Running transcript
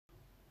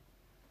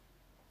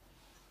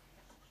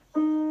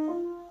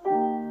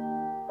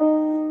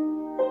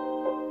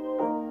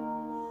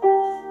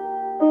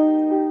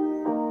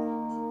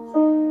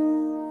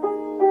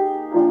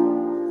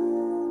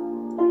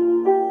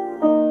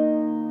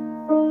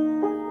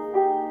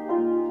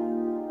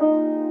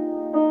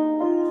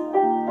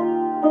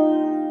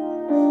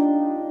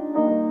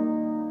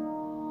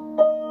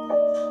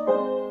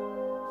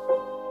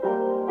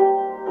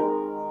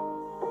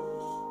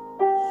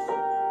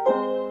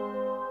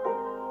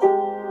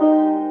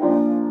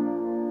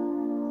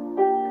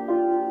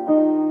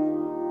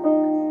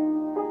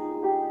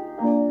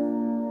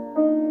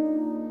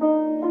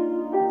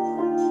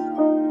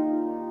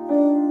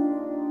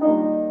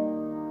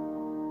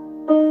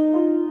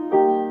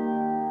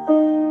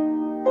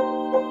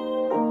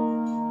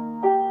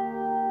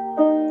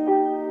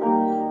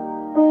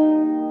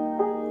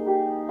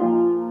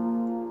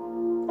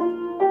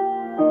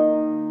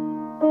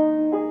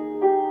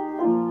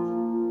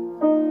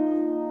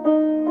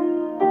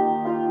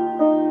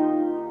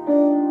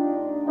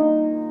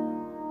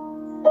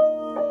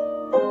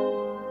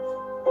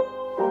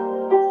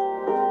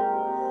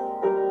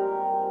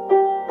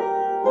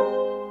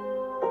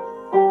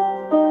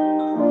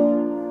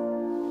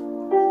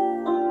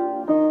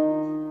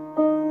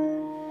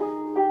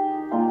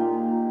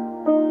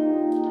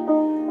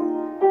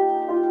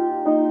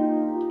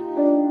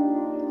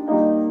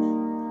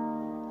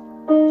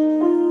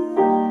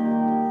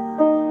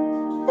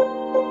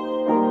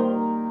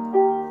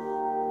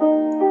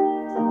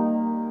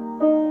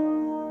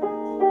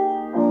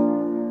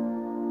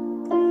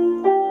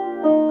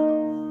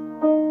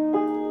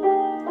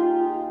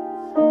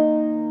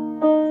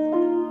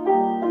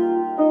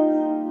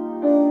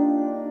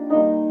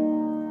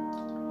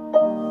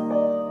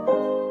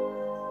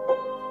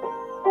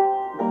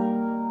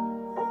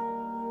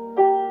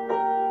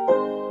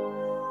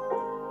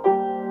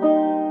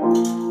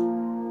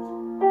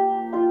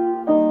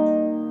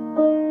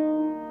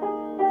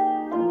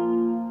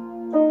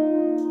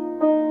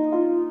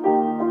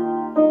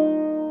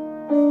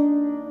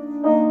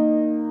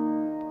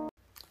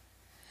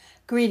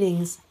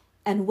Greetings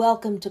and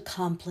welcome to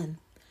Compline,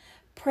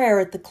 prayer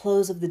at the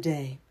close of the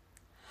day,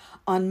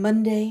 on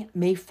Monday,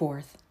 May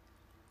 4th,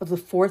 of the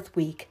fourth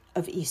week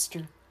of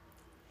Easter.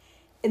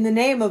 In the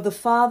name of the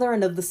Father,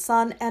 and of the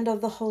Son, and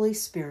of the Holy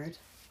Spirit.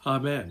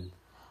 Amen.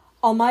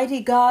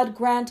 Almighty God,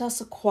 grant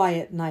us a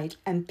quiet night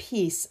and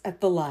peace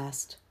at the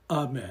last.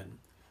 Amen.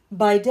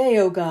 By day,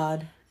 O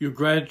God, You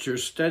grant your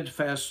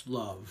steadfast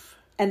love.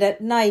 and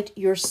at night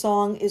your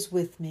song is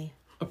with me.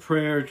 A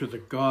prayer to the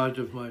God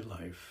of my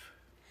life.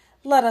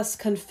 Let us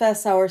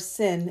confess our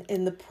sin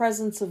in the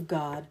presence of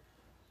God,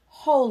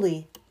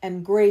 holy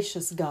and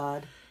gracious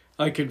God.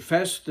 I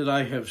confess that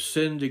I have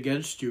sinned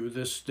against you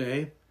this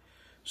day.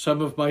 Some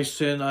of my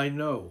sin I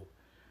know,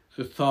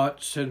 the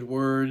thoughts and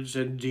words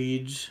and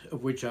deeds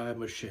of which I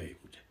am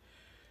ashamed.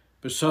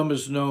 But some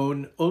is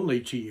known only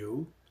to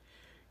you.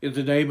 In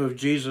the name of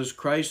Jesus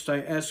Christ,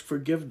 I ask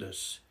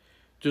forgiveness.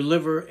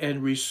 Deliver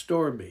and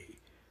restore me,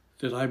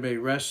 that I may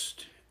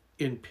rest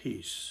in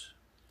peace.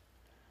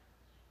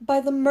 By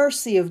the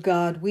mercy of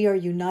God, we are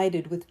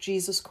united with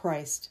Jesus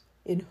Christ,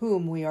 in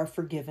whom we are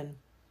forgiven.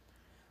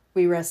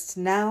 We rest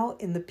now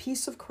in the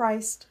peace of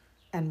Christ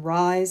and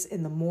rise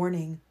in the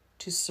morning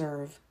to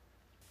serve.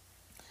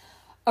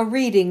 A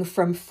reading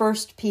from 1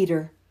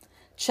 Peter,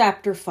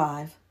 chapter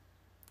 5.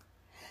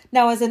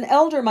 Now, as an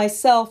elder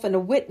myself and a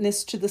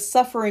witness to the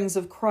sufferings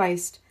of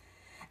Christ,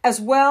 as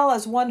well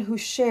as one who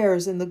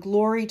shares in the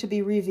glory to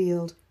be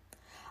revealed,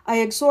 I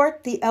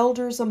exhort the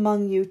elders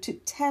among you to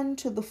tend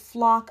to the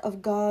flock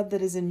of God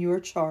that is in your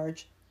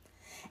charge,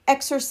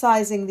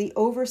 exercising the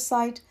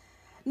oversight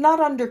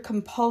not under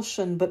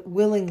compulsion but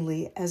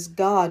willingly, as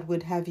God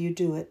would have you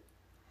do it,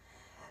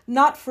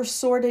 not for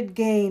sordid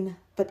gain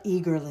but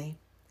eagerly.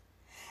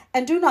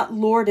 And do not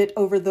lord it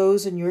over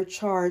those in your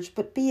charge,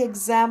 but be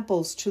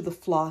examples to the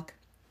flock.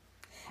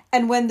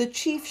 And when the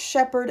chief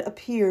shepherd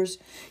appears,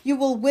 you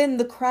will win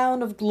the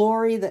crown of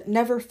glory that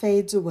never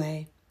fades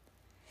away.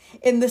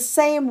 In the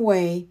same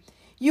way,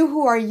 you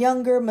who are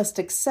younger must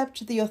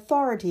accept the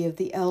authority of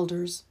the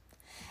elders,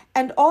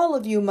 and all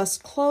of you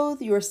must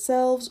clothe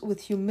yourselves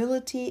with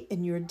humility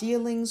in your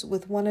dealings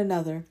with one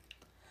another.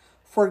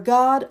 For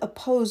God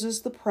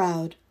opposes the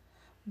proud,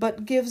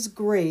 but gives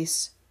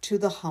grace to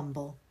the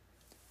humble.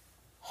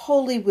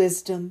 Holy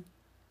wisdom,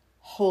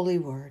 holy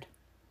word.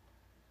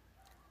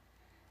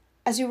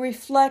 As you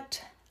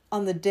reflect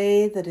on the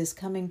day that is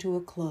coming to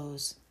a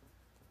close,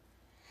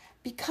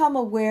 become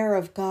aware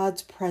of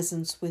God's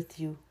presence with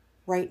you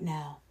right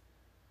now.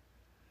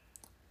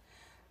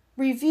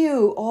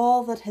 Review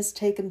all that has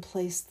taken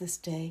place this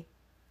day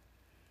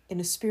in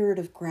a spirit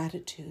of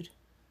gratitude.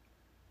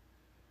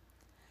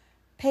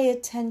 Pay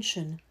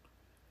attention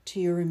to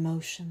your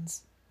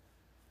emotions.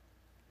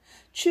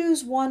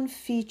 Choose one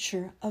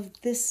feature of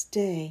this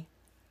day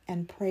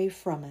and pray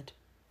from it.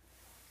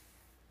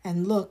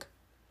 And look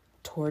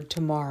toward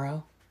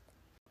tomorrow.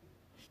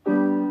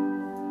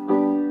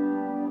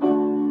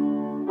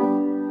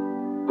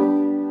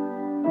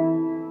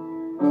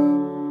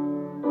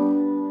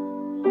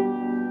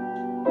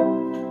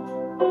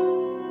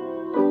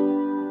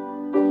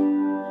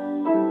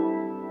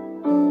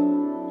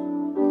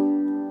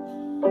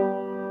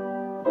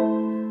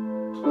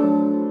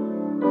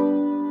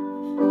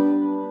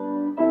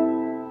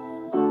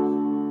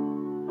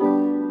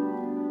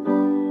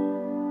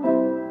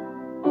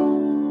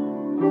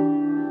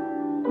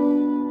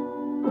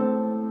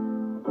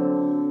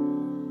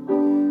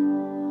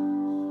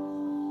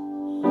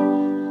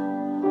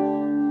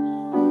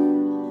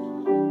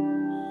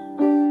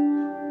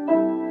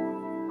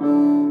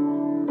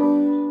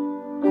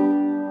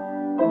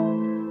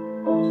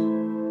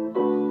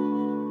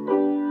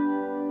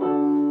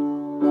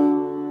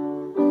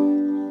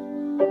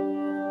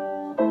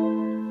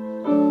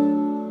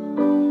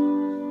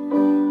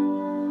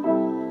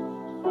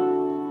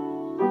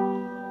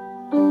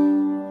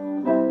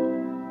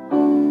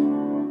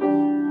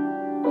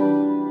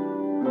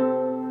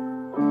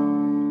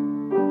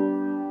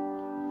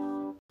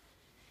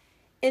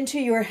 Into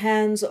your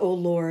hands, O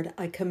Lord,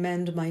 I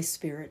commend my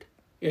spirit.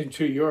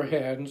 Into your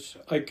hands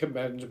I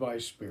commend my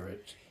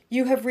spirit.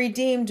 You have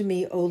redeemed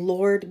me, O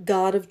Lord,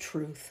 God of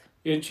truth.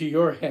 Into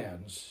your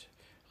hands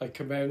I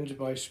commend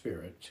my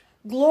spirit.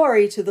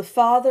 Glory to the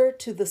Father,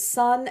 to the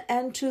Son,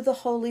 and to the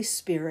Holy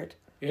Spirit.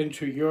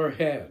 Into your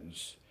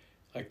hands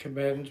I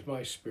commend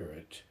my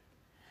spirit.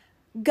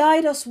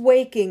 Guide us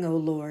waking, O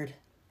Lord,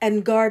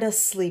 and guard us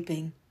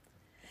sleeping,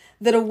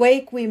 that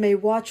awake we may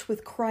watch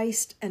with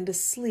Christ, and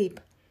asleep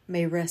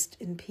may rest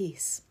in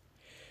peace.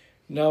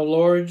 Now,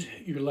 Lord,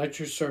 you let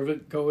your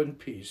servant go in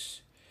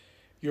peace.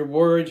 Your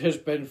word has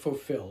been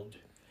fulfilled.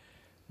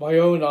 My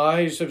own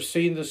eyes have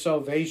seen the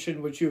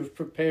salvation which you have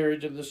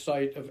prepared in the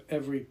sight of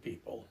every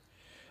people,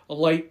 a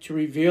light to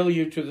reveal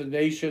you to the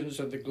nations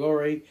and the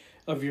glory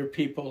of your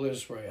people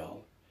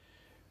Israel.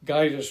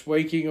 Guide us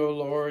waking, O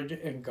Lord,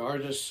 and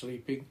guard us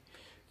sleeping,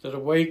 that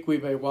awake we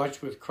may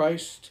watch with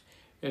Christ,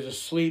 and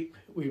asleep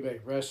we may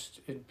rest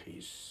in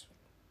peace.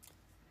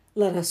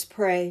 Let us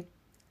pray.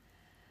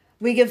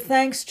 We give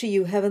thanks to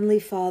you, Heavenly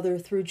Father,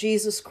 through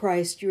Jesus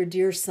Christ, your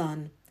dear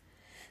Son,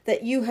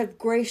 that you have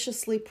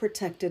graciously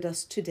protected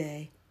us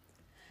today.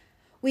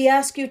 We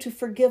ask you to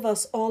forgive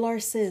us all our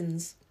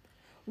sins,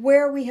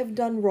 where we have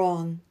done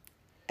wrong,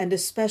 and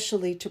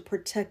especially to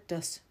protect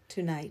us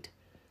tonight.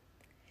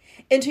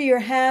 Into your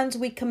hands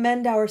we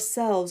commend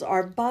ourselves,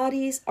 our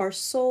bodies, our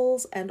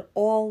souls, and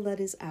all that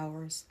is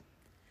ours.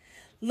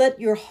 Let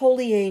your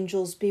holy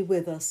angels be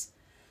with us,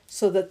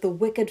 so that the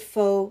wicked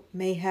foe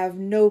may have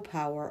no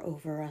power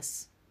over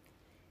us.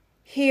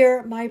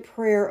 Hear my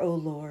prayer, O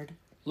Lord.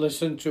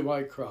 Listen to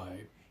my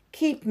cry.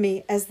 Keep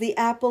me as the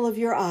apple of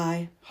your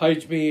eye.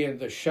 Hide me in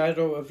the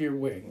shadow of your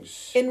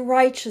wings. In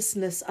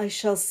righteousness I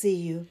shall see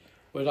you.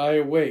 When I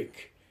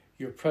awake,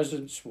 your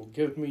presence will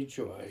give me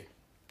joy.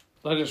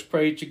 Let us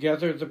pray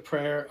together the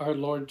prayer our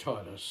Lord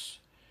taught us.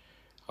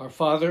 Our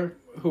Father,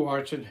 who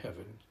art in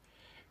heaven,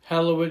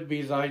 hallowed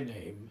be thy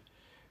name.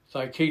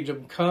 Thy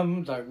kingdom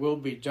come, thy will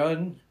be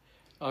done,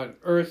 on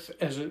earth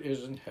as it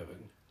is in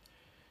heaven.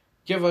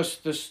 Give us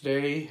this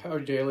day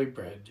our daily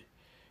bread,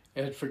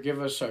 and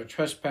forgive us our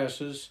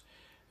trespasses,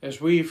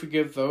 as we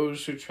forgive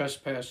those who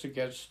trespass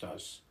against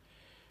us.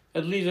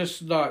 And lead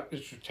us not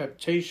into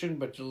temptation,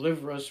 but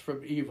deliver us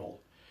from evil.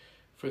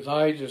 For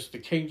thine is the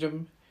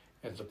kingdom,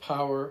 and the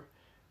power,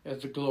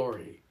 and the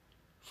glory,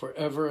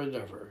 forever and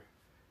ever.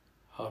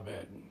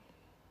 Amen.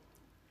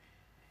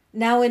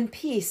 Now in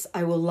peace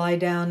I will lie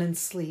down and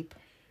sleep.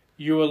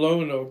 You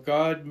alone, O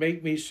God,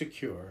 make me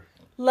secure.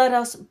 Let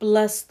us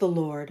bless the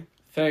Lord.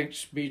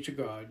 Thanks be to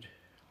God.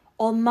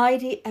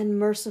 Almighty and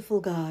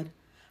merciful God,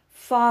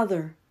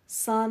 Father,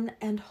 Son,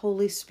 and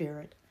Holy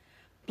Spirit,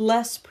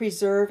 bless,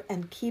 preserve,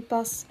 and keep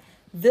us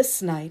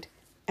this night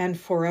and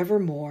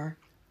forevermore.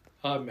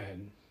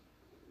 Amen.